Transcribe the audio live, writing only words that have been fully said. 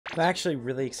I'm actually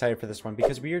really excited for this one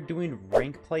because we are doing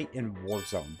rank play in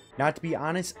Warzone. Now, to be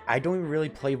honest, I don't even really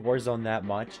play Warzone that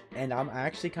much, and I'm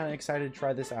actually kind of excited to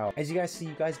try this out. As you guys see,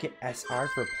 you guys get SR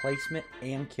for placement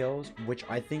and kills, which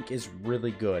I think is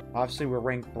really good. Obviously, we're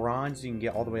ranked bronze. You can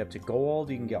get all the way up to gold.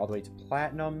 You can get all the way to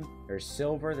platinum. There's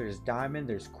silver. There's diamond.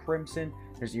 There's crimson.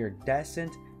 There's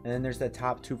iridescent. And then there's the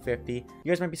top 250.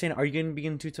 You guys might be saying, are you going to be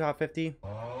into top 50?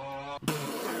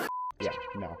 Yeah,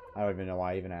 no, I don't even know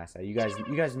why I even asked that. You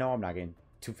guys know I'm not getting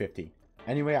 250.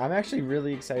 Anyway, I'm actually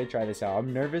really excited to try this out.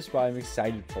 I'm nervous, but I'm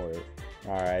excited for it.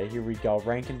 All right, here we go.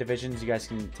 Rank and divisions. You guys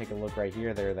can take a look right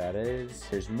here. There that is.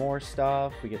 There's more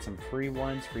stuff. We get some free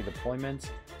ones, free deployments.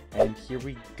 And here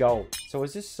we go. So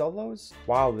is this solos?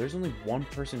 Wow, there's only one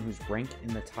person who's ranked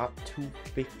in the top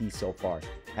 250 so far.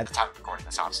 At the time of recording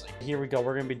this, obviously. Here we go.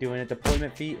 We're going to be doing it.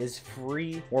 Deployment fee is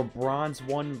free or bronze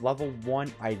 1, level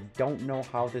 1. I don't know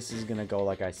how this is going to go,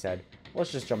 like I said.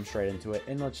 Let's just jump straight into it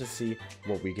and let's just see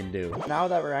what we can do. Now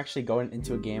that we're actually going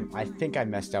into a game, I think I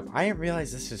messed up. I didn't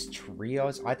realize this is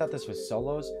trios. I thought this was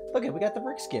solos. Look at, we got the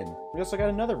Rick skin. We also got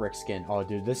another Rick skin. Oh,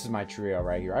 dude, this is my trio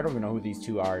right here. I don't even know who these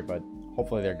two are, but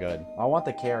hopefully they're good. I want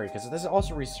the carry because this is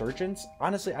also Resurgence.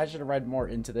 Honestly, I should have read more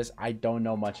into this. I don't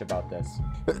know much about this.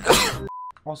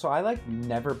 Also, I like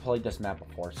never played this map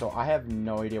before, so I have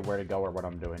no idea where to go or what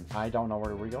I'm doing. I don't know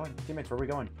where we're going. Teammates, where are we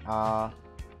going?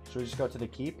 Should we just go to the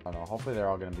keep? I don't know. Hopefully they're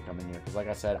all going to be coming here. Because like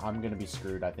I said, I'm going to be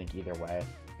screwed, I think, either way.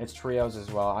 It's trios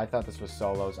as well. I thought this was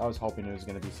solos. I was hoping it was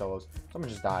going to be solos. Someone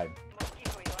just died.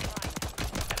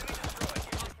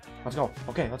 Let's go.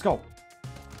 Okay, let's go.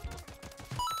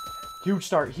 Huge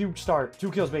start. Huge start.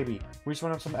 2 kills, baby. We just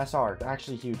went up some SR.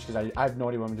 Actually huge because I have no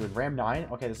idea what I'm doing. Ram 9.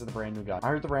 Okay, this is the brand new gun. I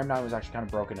heard the Ram 9 was actually kind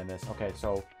of broken in this. Okay,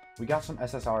 so we got some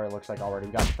SSR, it looks like, already.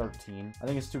 We got 13. I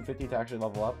think it's 250 to actually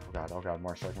level up. Oh god,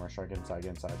 more strike, more strike. Get inside, get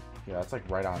inside. Yeah, that's like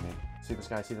right on me. See this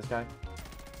guy, see this guy?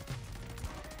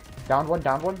 Down one,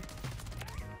 down one.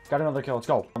 Got another kill, let's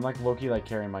go. I'm like low-key like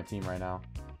carrying my team right now.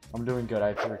 I'm doing good, I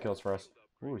have 3 kills for us.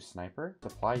 Ooh, sniper?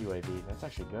 Supply UAV, that's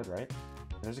actually good, right?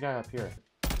 There's a guy up here.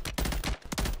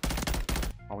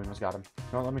 Oh, we almost got him.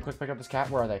 No, let me quick pick up this cat.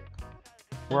 Where are they?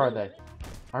 Where are they?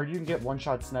 Or you can get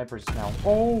one-shot snipers now.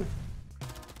 Oh!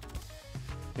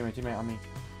 Teammate on me.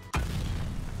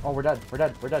 Oh, we're dead. We're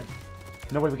dead. We're dead.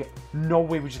 No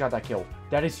way we just got that kill.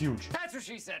 That is huge. That's what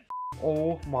she said.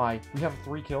 Oh my. We have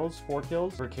 3 kills, 4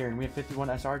 kills. We're carrying. We have 51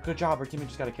 SR. Good job. Our teammate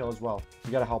just got a kill as well.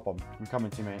 We gotta help him. I'm coming,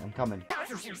 teammate. I'm coming.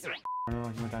 That's what she said. Oh, no,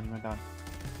 he went down. He went down.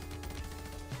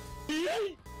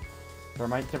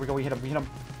 Thermite. There we go. We hit him. We hit him.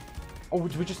 Oh,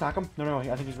 did we just knock him? No, I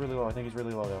think he's really low. I think he's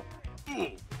really low, though.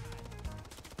 Shoot.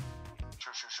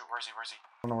 Where is he? Where is he?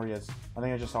 I don't know where he is. I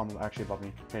think I just saw him actually above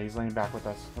me. Okay, he's laying back with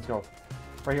us. Let's go.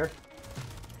 Right here.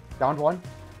 Downed one.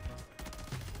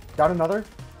 Down another.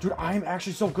 Dude, I'm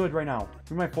actually so good right now.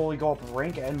 We might fully go up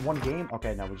rank in 1 game.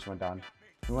 Okay, no, we just went down.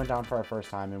 We went down for our first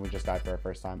time and we just died for our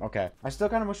first time. Okay. I still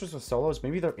kind of wish this was solos.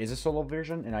 Maybe there is a solo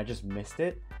version and I just missed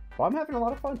it. But I'm having a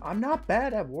lot of fun. I'm not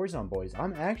bad at Warzone, boys.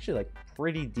 I'm actually like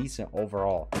pretty decent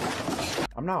overall.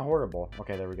 I'm not horrible.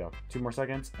 Okay, there we go. 2 more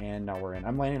seconds and now we're in.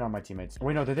 I'm landing on my teammates.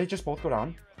 Wait, no, did they just both go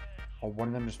down? Oh, one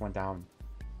of them just went down.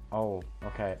 Oh,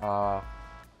 okay.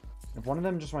 If one of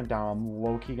them just went down, I'm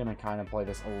low-key gonna kind of play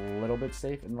this a little bit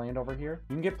safe and land over here.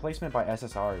 You can get placement by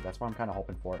SSR. That's what I'm kind of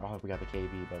hoping for. Oh, we got the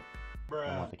KV, but I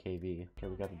don't want the KV. Okay,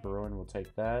 we got the Bruin. We'll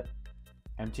take that.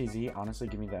 MTZ. Honestly,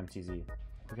 give me the MTZ.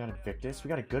 We got a Victus. We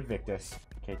got a good Victus.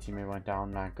 Okay, teammate went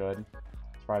down. Not good.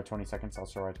 Survive 20 seconds. I'll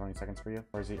survive 20 seconds for you.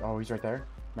 Where is he? Oh, he's right there.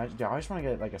 Imagine, yeah, I just want to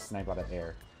get like a snipe out of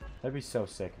air. That'd be so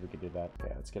sick if we could do that.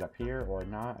 Okay, let's get up here or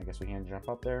not. I guess we can jump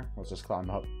up there. Let's just climb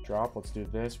up. Drop. Let's do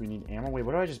this. We need ammo. Wait,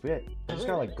 what did I just get? I just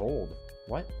got like gold.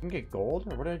 What? I can get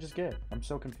gold? Or what did I just get? I'm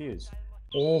so confused.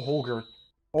 Oh, Holger.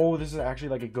 Oh, this is actually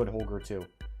like a good Holger too.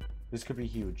 This could be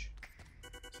huge.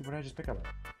 See, what did I just pick up?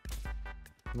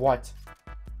 What?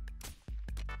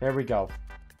 There we go.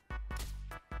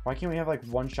 Why can't we have like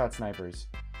one-shot snipers?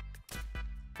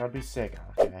 That'd be sick.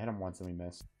 Okay, I hit him once and we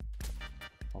missed.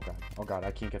 Oh god,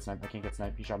 I can't get sniped. I can't get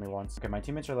sniped. He shot me once. Okay, my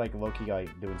teammates are like low-key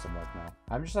like doing some work now.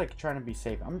 I'm just like trying to be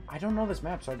safe. I don't know this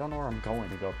map, so I don't know where I'm going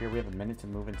to go up here. We have a minute to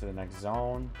move into the next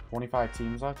zone. 25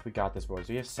 teams left. We got this, boys.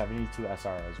 We have 72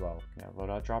 SR as well. Yeah,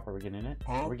 loadout drop. Are we getting in it?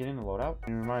 Are we getting the loadout? I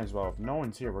mean, we might as well. If no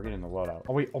one's here, we're getting the loadout.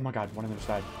 Oh wait, oh my god, one of them just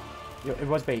died. Yo, it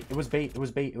was bait. It was bait. It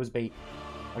was bait. It was bait.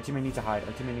 Our teammate needs to hide.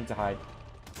 Our teammate needs to hide.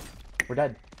 We're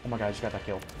dead. Oh my god, I just got that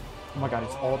kill. Oh my god,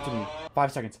 it's all up to me.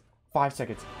 5 seconds. 5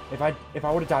 seconds. If I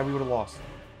would have died, we would have lost.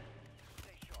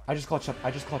 I just clutched up.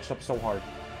 I just clutched up so hard.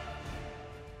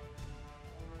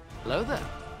 Hello there.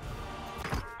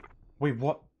 Wait,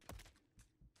 what?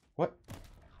 What?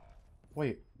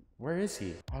 Wait, Where is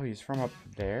he? Oh, he's from up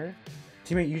there?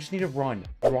 Teammate, you just need to run.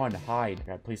 Run, hide.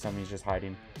 God, please tell me he's just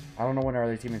hiding. I don't know when our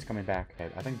other teammate's coming back.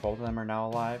 Okay, I think both of them are now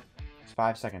alive. It's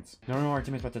 5 seconds. No, our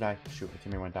teammate's about to die. Shoot, our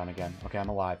teammate went down again. Okay, I'm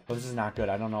alive. But this is not good.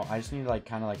 I don't know. I just need to like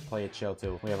kind of like play it chill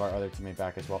too. We have our other teammate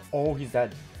back as well. Oh, he's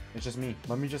dead. It's just me.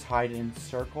 Let me just hide in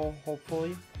circle,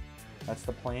 hopefully. That's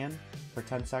the plan for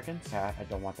 10 seconds. Cat, I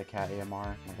don't want the cat AMR.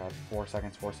 Oh my god, 4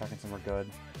 seconds, and we're good.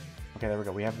 Okay, there we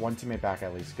go. We have one teammate back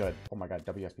at least. Good. Oh my god,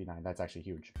 WSB9. That's actually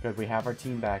huge. Good. We have our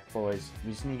team back, boys.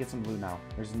 We just need to get some loot now.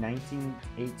 There's 18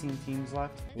 teams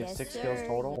left. We have 6 kills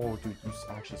total. Oh, dude, you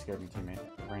actually scared me, teammate.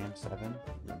 Ram 7.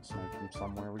 You're sniped from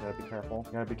somewhere. We gotta be careful.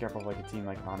 We gotta be careful of like a team,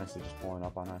 like, honestly just pulling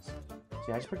up on us.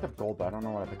 See, I just picked up gold, but I don't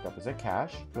know what I picked up. Is it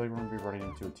cash? I feel like we're gonna be running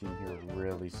into a team here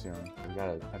really soon. We got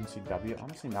an MCW.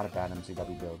 Honestly, not a bad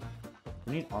MCW build.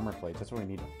 We need armor plates. That's what we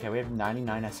need. Okay, we have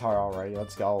 99 SR already.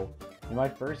 Let's go. In my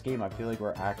first game, I feel like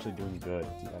we're actually doing good.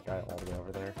 See that guy all the way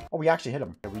over there? Oh, we actually hit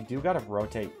him. Okay, we do gotta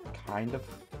rotate kind of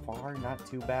far. Not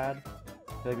too bad.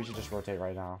 I feel like we should just rotate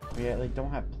right now. We like don't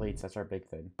have plates. That's our big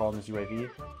thing. Call him this UAV.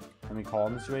 Let me call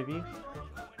him this UAV.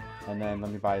 And then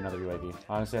let me buy another UAV.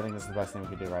 Honestly, I think this is the best thing we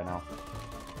could do right now.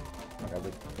 Okay,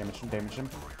 we damaged him.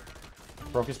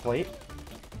 Broke his plate.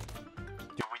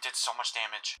 Dude, we did so much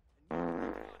damage.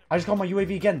 I just called my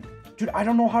UAV again. Dude, I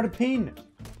don't know how to ping.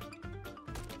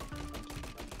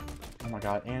 Oh my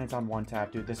god, and it's on 1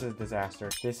 tap. Dude, this is a disaster.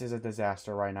 This is a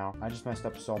disaster right now. I just messed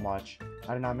up so much.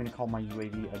 I did not mean to call my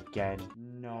UAV again.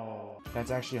 No.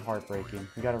 That's actually heartbreaking.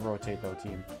 We gotta rotate though,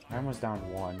 team. I almost downed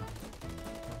 1.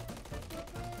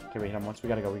 Okay, we hit him once. We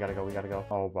gotta go.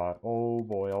 Oh, but oh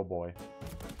boy.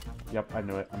 Yep, I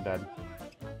knew it. I'm dead.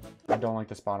 I don't like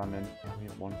the spot I'm in. We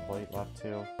have 1 plate left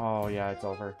too. Oh yeah, it's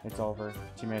over. It's over.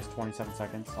 Teammate has 27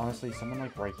 seconds. Honestly, someone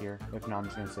like right here. If not, I'm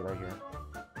just gonna sit right here.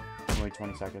 Wait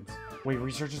 20 seconds. Wait,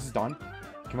 research is done?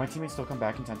 Can my teammate still come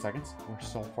back in 10 seconds? We're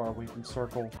so far away from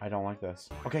circle. I don't like this.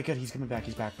 Okay, good. He's coming back.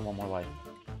 He's back for 1 more life.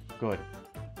 Good.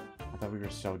 I thought we were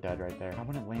so dead right there. I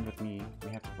wouldn't land with me.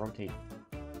 We have to rotate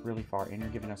really far, and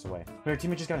you're giving us away. Wait, our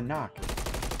teammate just got a knock.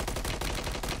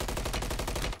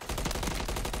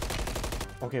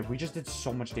 Okay, we just did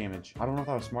so much damage. I don't know if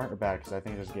that was smart or bad, because I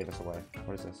think it just gave us away.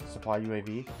 What is this? Supply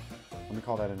UAV? Let me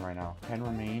call that in right now. 10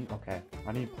 remain. Okay.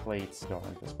 I need plates. Don't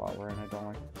like the spot we're in. I don't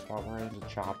like the spot we're in. There's a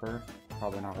chopper.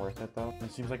 Probably not worth it, though.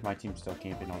 It seems like my team's still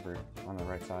camping over on the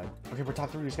right side. Okay, we're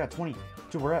top 3. We just got 20.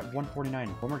 Dude, we're at 149.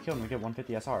 One more kill and we get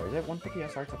 150 SR. Is it 150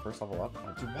 SR to first level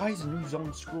up? Dude, why is the new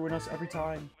zone screwing us every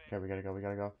time? Okay, we gotta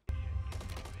go.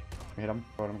 Hit him.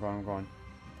 I'm going.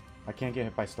 I can't get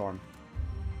hit by storm.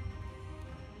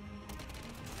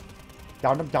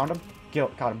 Downed him. Got him.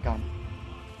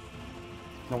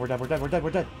 No, we're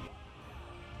dead.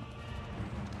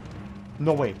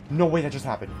 No way that just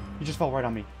happened. He just fell right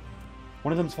on me.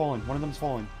 One of them's fallen. I'm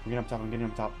getting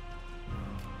up top.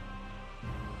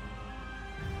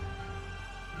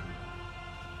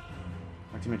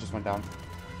 My teammate just went down.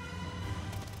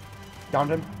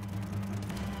 Downed him.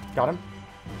 Got him.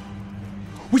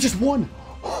 We just won!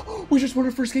 We just won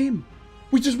our first game!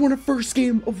 We just won our first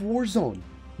game of Warzone!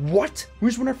 What? We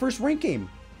just won our first rank game!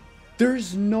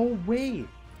 There's no way!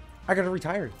 I gotta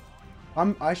retire.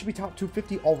 I should be top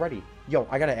 250 already. Yo,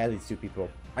 I gotta add these two people.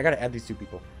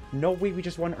 No way we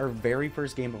just won our very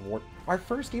first game of war. Our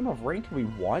first game of rank we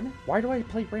won? Why do I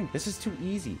play rank? This is too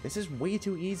easy. This is way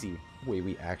too easy. Wait,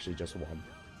 we actually just won.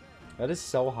 That is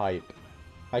so hype.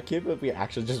 I can't believe we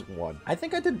actually just won. I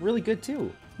think I did really good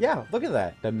too. Yeah, look at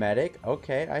that. The medic.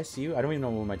 Okay, I see you. I don't even know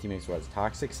what my teammates was.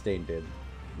 Toxic Stain did.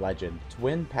 Legend.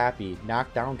 Twin Pappy.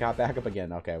 Knocked down, got back up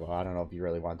again. Okay, well, I don't know if you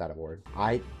really want that award.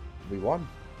 We won.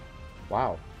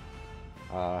 Wow.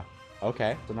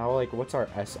 Okay. So now, like, what's our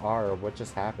SR? What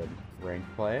just happened? Rank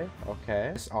play.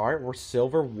 Okay. SR, we're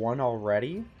silver 1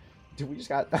 already? Dude, we just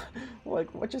got,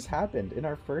 like, what just happened in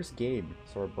our first game?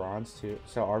 So we're bronze 2.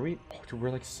 So are we? Oh, dude,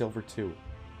 we're like silver 2.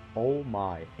 Oh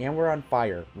my. And we're on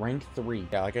fire. Rank 3.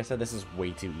 Yeah, like I said, this is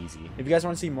way too easy. If you guys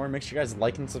want to see more, make sure you guys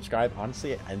like and subscribe.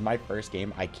 Honestly, in my first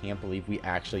game, I can't believe we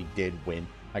actually did win.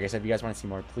 Like I said, if you guys want to see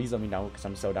more, please let me know, because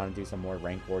I'm so down to do some more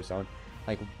ranked Warzone.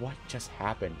 Like, what just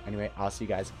happened? Anyway, I'll see you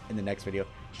guys in the next video.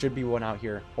 Should be one out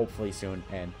here hopefully soon.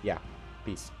 And yeah,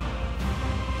 peace.